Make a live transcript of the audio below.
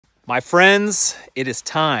My friends, it is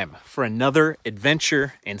time for another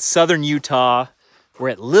adventure in southern Utah. We're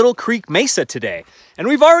at Little Creek Mesa today, and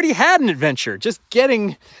we've already had an adventure just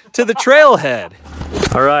getting to the trailhead.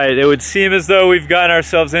 All right, it would seem as though we've gotten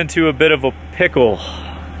ourselves into a bit of a pickle.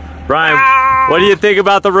 Brian, what do you think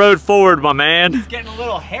about the road forward, my man? It's getting a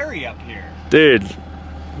little hairy up here. Dude,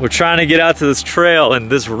 we're trying to get out to this trail, and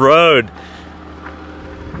this road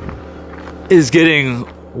is getting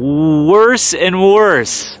worse and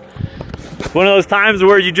worse. One of those times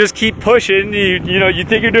where you just keep pushing, you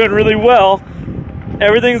think you're doing really well,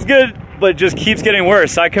 everything's good, but it just keeps getting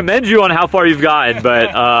worse. I commend you on how far you've gotten,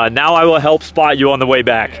 but now I will help spot you on the way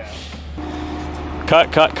back. Yeah.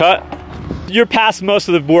 Cut. You're past most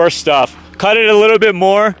of the worst stuff. Cut it a little bit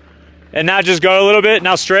more, and now just go a little bit.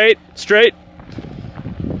 Now straight.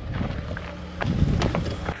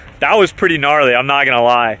 That was pretty gnarly, I'm not gonna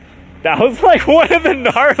lie. That was like one of the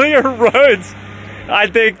gnarlier roads I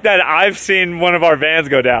think that I've seen one of our vans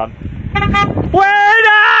go down. Wait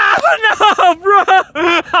up! No, bro!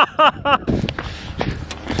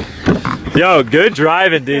 Yo, good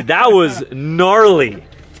driving, dude. That was gnarly.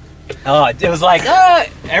 Oh, it was like,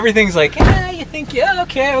 everything's like, you think, yeah,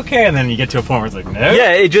 okay. And then you get to a point where it's like, no.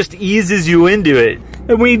 Yeah, it just eases you into it.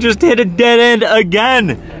 And we just hit a dead end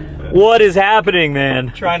again. What is happening,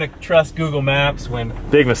 man? Trying to trust Google Maps when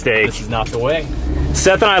big mistake. This is not the way.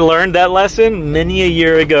 Seth and I learned that lesson many a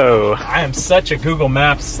year ago. I am such a Google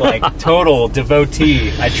Maps like total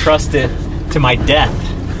devotee. I trust it to my death,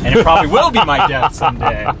 and it probably will be my death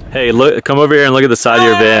someday. Hey, look! Come over here and look at the side of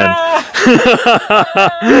your van.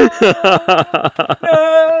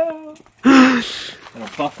 It'll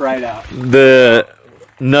puff right out. The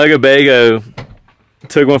Nuggabago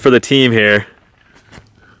took one for the team here.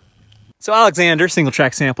 So Alexander, single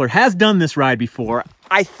track sampler, has done this ride before.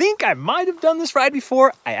 I think I might have done this ride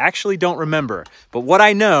before. I actually don't remember. But what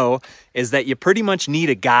I know is that you pretty much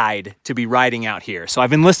need a guide to be riding out here. So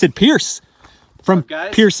I've enlisted Pierce from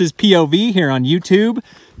Pierce's POV here on YouTube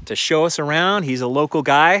to show us around. He's a local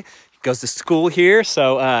guy. He goes to school here,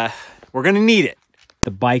 so we're gonna need it.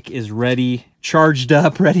 The bike is ready, charged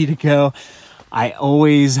up, ready to go. I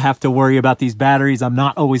always have to worry about these batteries. I'm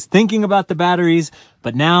not always thinking about the batteries,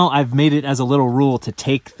 but now I've made it as a little rule to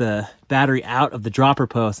take the battery out of the dropper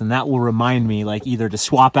post, and that will remind me like either to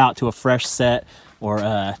swap out to a fresh set or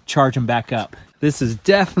charge them back up. This is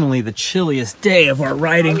definitely the chilliest day of our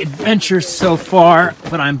riding adventures so far,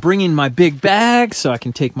 but I'm bringing my big bag so I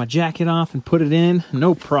can take my jacket off and put it in,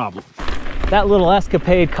 no problem. That little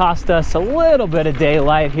escapade cost us a little bit of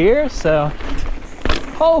daylight here, so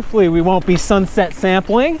hopefully we won't be sunset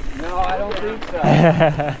sampling. No, I don't think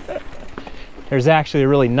so. There's actually a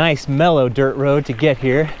really nice mellow dirt road to get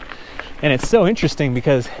here. And it's so interesting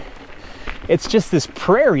because it's just this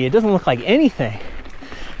prairie. It doesn't look like anything.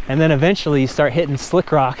 And then eventually you start hitting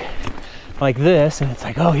slick rock like this and it's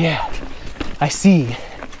like, oh yeah, I see.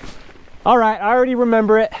 All right, I already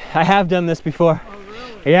remember it. I have done this before. Oh,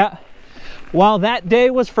 really? Yeah. While that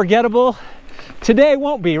day was forgettable, today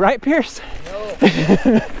won't be, right, Pierce? No.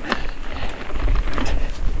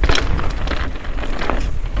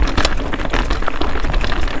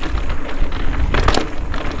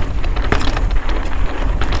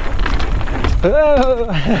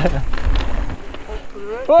 Whoa!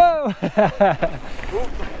 Whoa!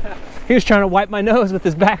 He was trying to wipe my nose with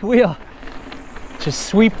his back wheel. Just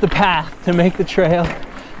sweep the path to make the trail.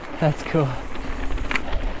 That's cool.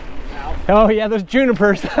 Oh yeah, those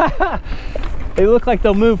junipers. They look like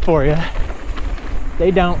they'll move for you.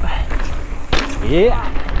 They don't. Yeah.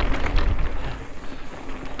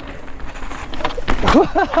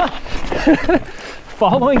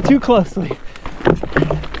 Following too closely.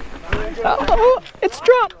 Oh, it's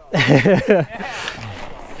dropped.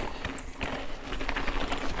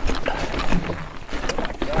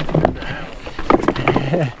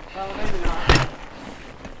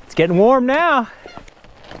 It's getting warm now.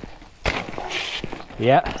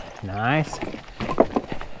 Yep, nice.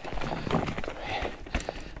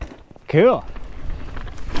 Cool.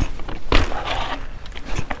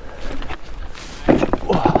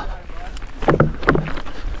 Whoa.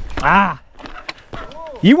 Ah,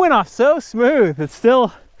 you went off so smooth. It's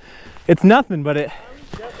still, it's nothing, but it,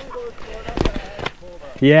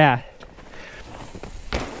 yeah.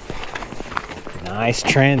 Nice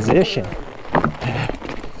transition.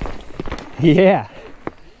 Yeah,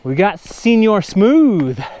 we got Senior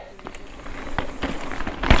Smooth.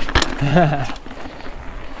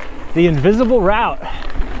 The invisible route.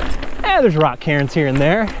 There's rock cairns here and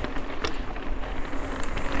there.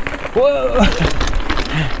 Whoa.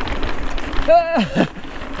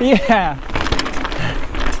 Yeah.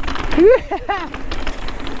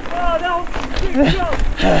 no!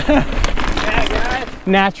 Yeah, guys.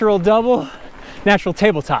 Natural double, natural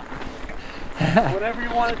tabletop. Whatever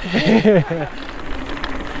you want it to be.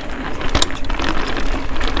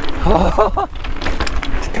 Oh,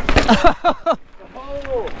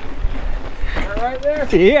 Oh, right there.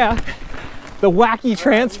 yeah, the wacky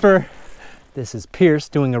transfer. This is Pierce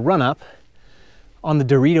doing a run up on the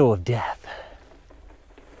Dorito of death.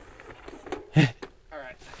 All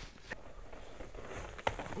right.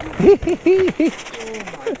 Oh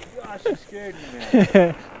my gosh, you scared me,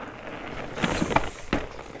 man.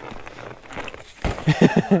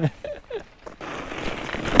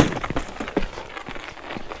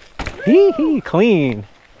 Clean.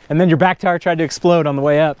 And then your back tire tried to explode on the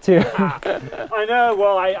way up too. I know,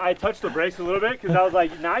 well, I touched the brakes a little bit because I was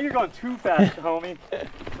like, now you're going too fast, homie.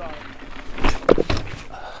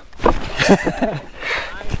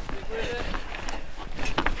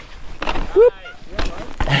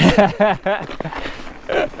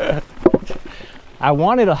 I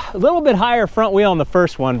wanted a little bit higher front wheel on the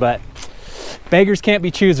first one, but beggars can't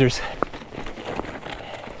be choosers.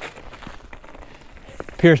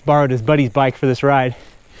 Pierce borrowed his buddy's bike for this ride.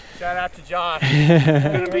 Shout out to Josh.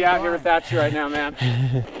 I'm gonna be out here without you right now, man.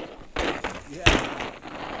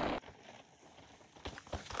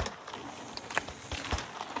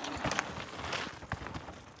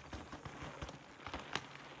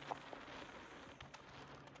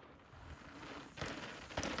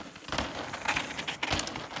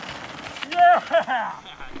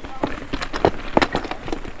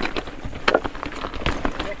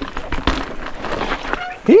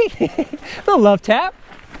 The love tap.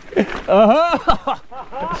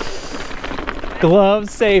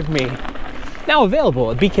 Gloves save me. Now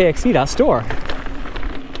available at BKXC.store.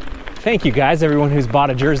 Thank you guys, everyone who's bought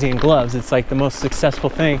a jersey and gloves. It's like the most successful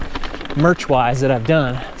thing merch-wise that I've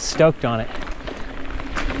done. Stoked on it.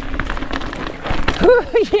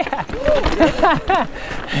 Yeah.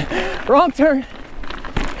 Wrong turn.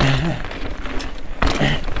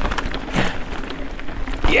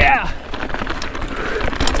 Yeah.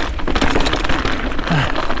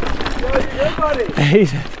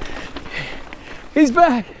 He's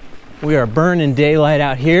back. We are burning daylight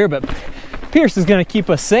out here, but Pierce is gonna keep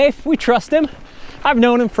us safe. We trust him. I've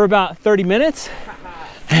known him for about 30 minutes.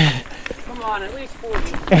 Come on, at least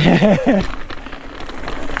 40.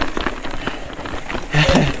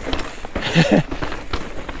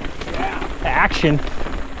 Action.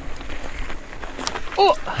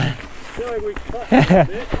 Oh. I feel like we cut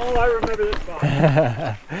this. Oh, I remember this spot.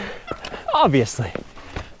 Obviously.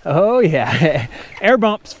 Oh yeah, air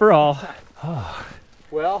bumps for all. Oh.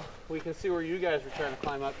 Well, we can see where you guys were trying to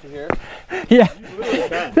climb up to here. Yeah,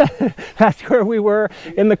 that's where we were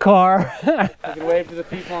in the car. You can wave to the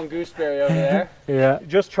people on Gooseberry over there. Yeah.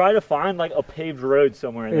 Just try to find like a paved road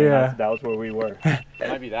somewhere in there. Yeah. That was where we were.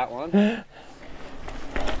 Might be that one.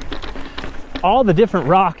 All the different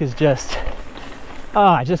rock is just, oh,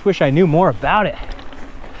 I just wish I knew more about it.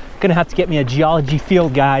 Gonna have to get me a geology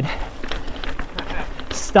field guide.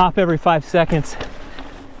 Stop every 5 seconds.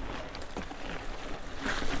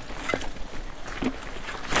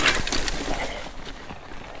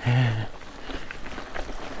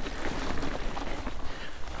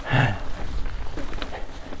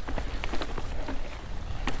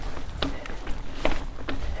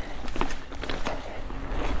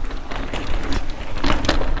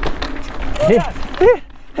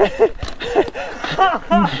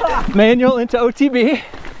 Manual into OTB.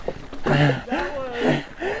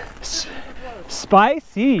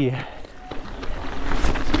 Spicy.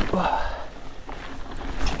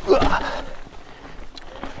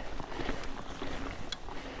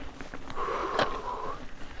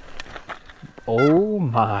 Oh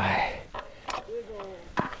my.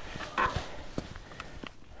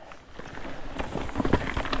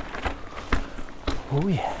 Oh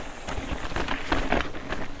yeah.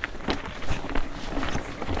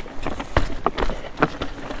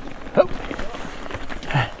 Oh.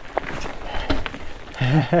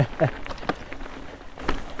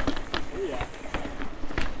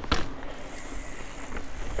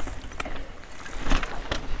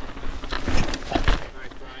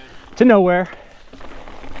 To nowhere.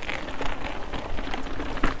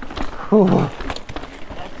 Ooh.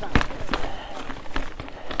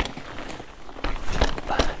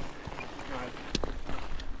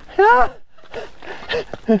 Ah!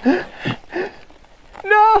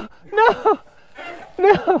 No, no,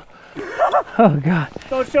 no. Oh God.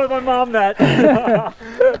 Don't show my mom that.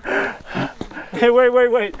 Hey,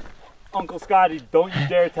 wait. Uncle Scotty, don't you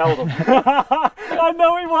dare tell them. I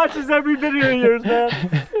know he watches every video of yours, man.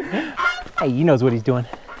 Hey, he knows what he's doing.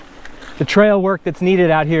 the trail work that's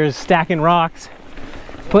needed out here is stacking rocks,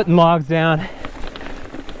 putting logs down,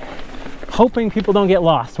 hoping people don't get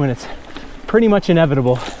lost when it's pretty much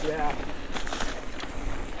inevitable.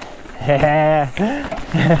 Yeah.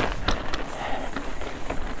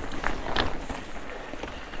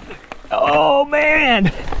 Oh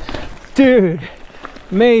man, dude,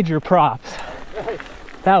 major props.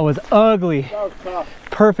 That was ugly. That was tough.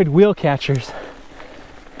 Perfect wheel catchers.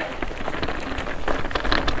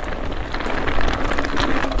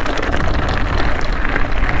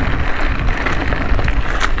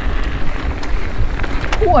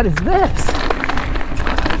 What is this?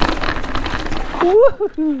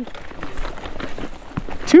 Woo-hoo.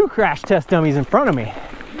 2 crash test dummies in front of me.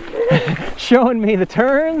 Showing me the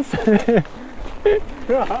turns.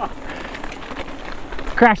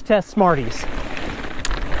 Crash test Smarties.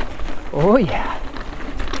 Oh yeah.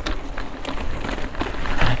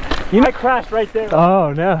 I crashed right there.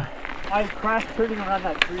 Oh no. I crashed turning around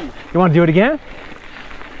that tree. You want to do it again?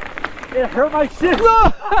 It hurt my shit.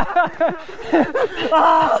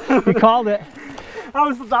 We called it. I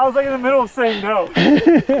was like in the middle of saying no.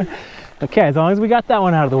 Okay, as long as we got that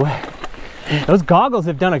one out of the way. Those goggles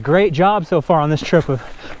have done a great job so far on this trip of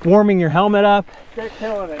warming your helmet up, They're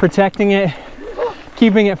killing it. protecting it,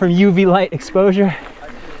 keeping it from UV light exposure.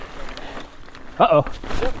 Uh-oh.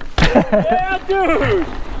 Yeah, dude!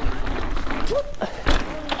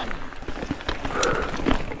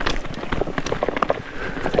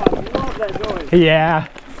 I love that noise. Yeah,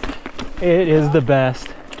 it is the best.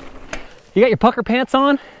 You got your pucker pants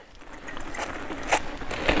on?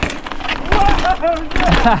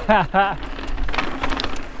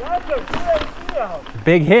 That's a great deal.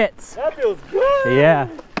 Big hits. That feels good. Yeah,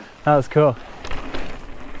 that was cool.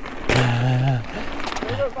 There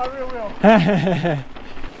goes my real wheel.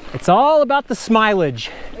 It's all about the smilage.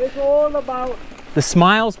 It's all about The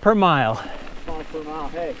smiles per mile. miles per mile.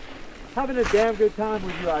 Hey, having a damn good time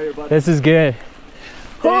with you out here, buddy. This is good.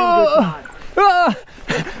 Damn good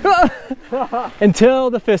time. Until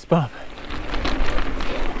the fist bump.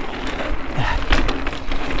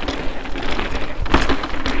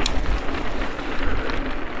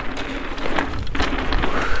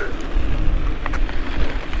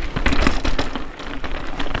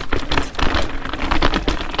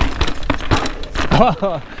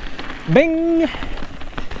 Bing!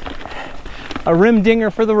 A rim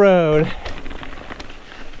dinger for the road.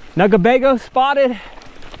 Nuggabago spotted.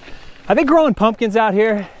 Are they growing pumpkins out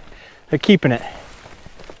here? They're keeping it.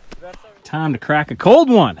 Time to crack a cold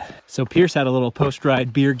one. So Pierce had a little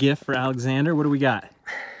post-ride beer gift for Alexander. What do we got?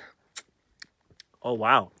 Oh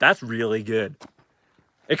wow, that's really good.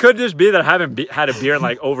 It could just be that I haven't had a beer in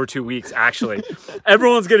like over 2 weeks, actually.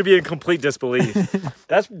 Everyone's gonna be in complete disbelief.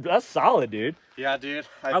 That's solid, dude. Yeah, dude.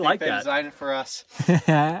 I think like they that. designed it for us.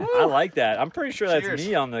 I like that. I'm pretty sure that's Cheers.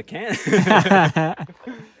 me on the can.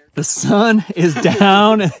 The sun is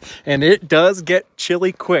down and it does get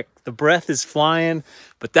chilly quick. The breath is flying,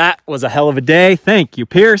 but that was a hell of a day. Thank you,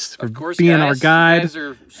 Pierce, for Of course, being guys, our guide. You guys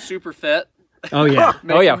are super fit. Oh yeah,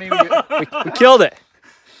 oh yeah, we killed it.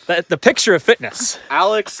 The picture of fitness.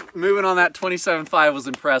 Alex moving on that 27.5 was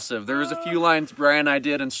impressive. There was a few lines Brian and I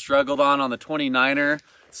did and struggled on the 29er.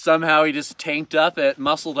 Somehow he just tanked up it,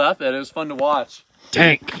 muscled up it. It was fun to watch.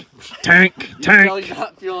 Tank. You can tell you're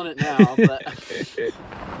not feeling it now, but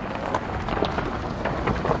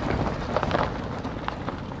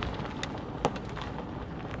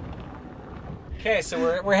Okay, so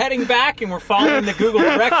we're heading back and we're following the Google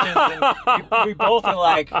directions, and we both are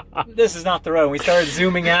like, this is not the road. We started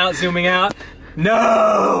zooming out.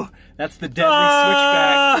 No! That's the deadly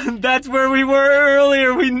switchback. That's where we were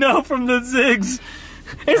earlier. We know from the zigs.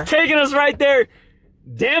 It's taking us right there.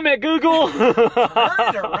 Damn it, Google. Turn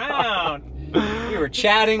it around. We were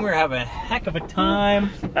chatting, we were having a heck of a time.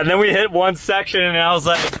 And then we hit one section and I was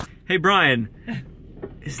like, hey, Brian,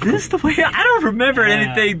 is this the way? I don't remember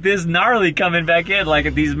anything this gnarly coming back in, like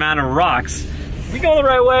at these amount of rocks. We going the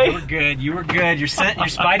right way? You were good. Your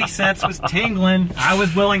spidey sense was tingling. I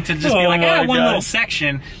was willing to just be like, my one God. little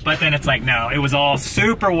section. But then it's like, no, it was all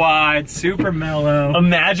super wide, super mellow.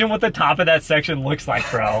 Imagine what the top of that section looks like,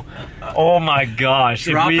 bro. Oh my gosh.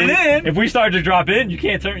 Dropping in. If we start to drop in, you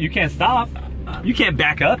can't stop. You can't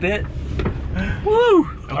back up it. Woo!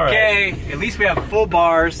 Okay, at least we have full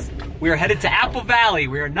bars. We are headed to Apple Valley.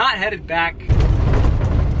 We are not headed back.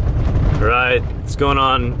 Right, it's going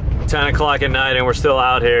on 10 o'clock at night and we're still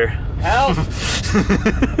out here. Help!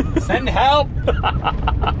 Send help!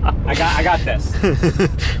 I got this.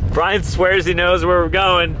 Brian swears he knows where we're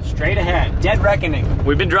going. Straight ahead. Dead reckoning.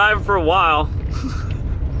 We've been driving for a while.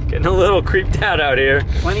 Getting a little creeped out here.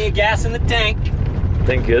 Plenty of gas in the tank.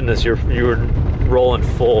 Thank goodness you were rolling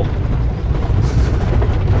full.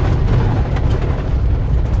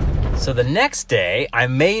 So the next day, I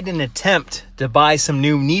made an attempt to buy some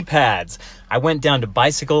new knee pads. I went down to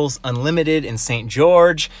Bicycles Unlimited in St.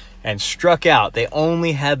 George and struck out. They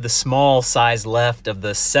only had the small size left of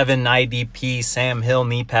the 790p Sam Hill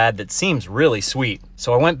knee pad that seems really sweet.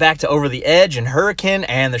 So I went back to Over the Edge and Hurricane,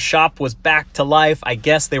 and the shop was back to life. I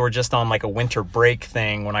guess they were just on like a winter break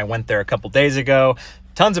thing when I went there a couple days ago.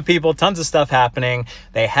 Tons of people, tons of stuff happening.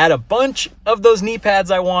 They had a bunch of those knee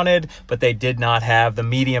pads I wanted, but they did not have the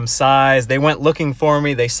medium size. They went looking for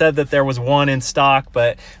me. They said that there was one in stock,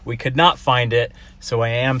 but we could not find it. So I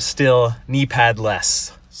am still knee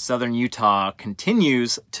pad-less. Southern Utah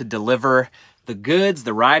continues to deliver the goods.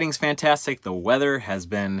 The riding's fantastic. The weather has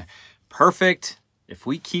been perfect. If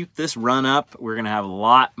we keep this run up, we're gonna have a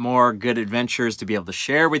lot more good adventures to be able to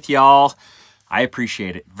share with y'all. I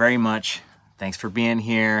appreciate it very much. Thanks for being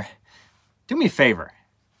here. Do me a favor,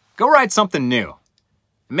 go ride something new.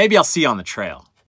 Maybe I'll see you on the trail.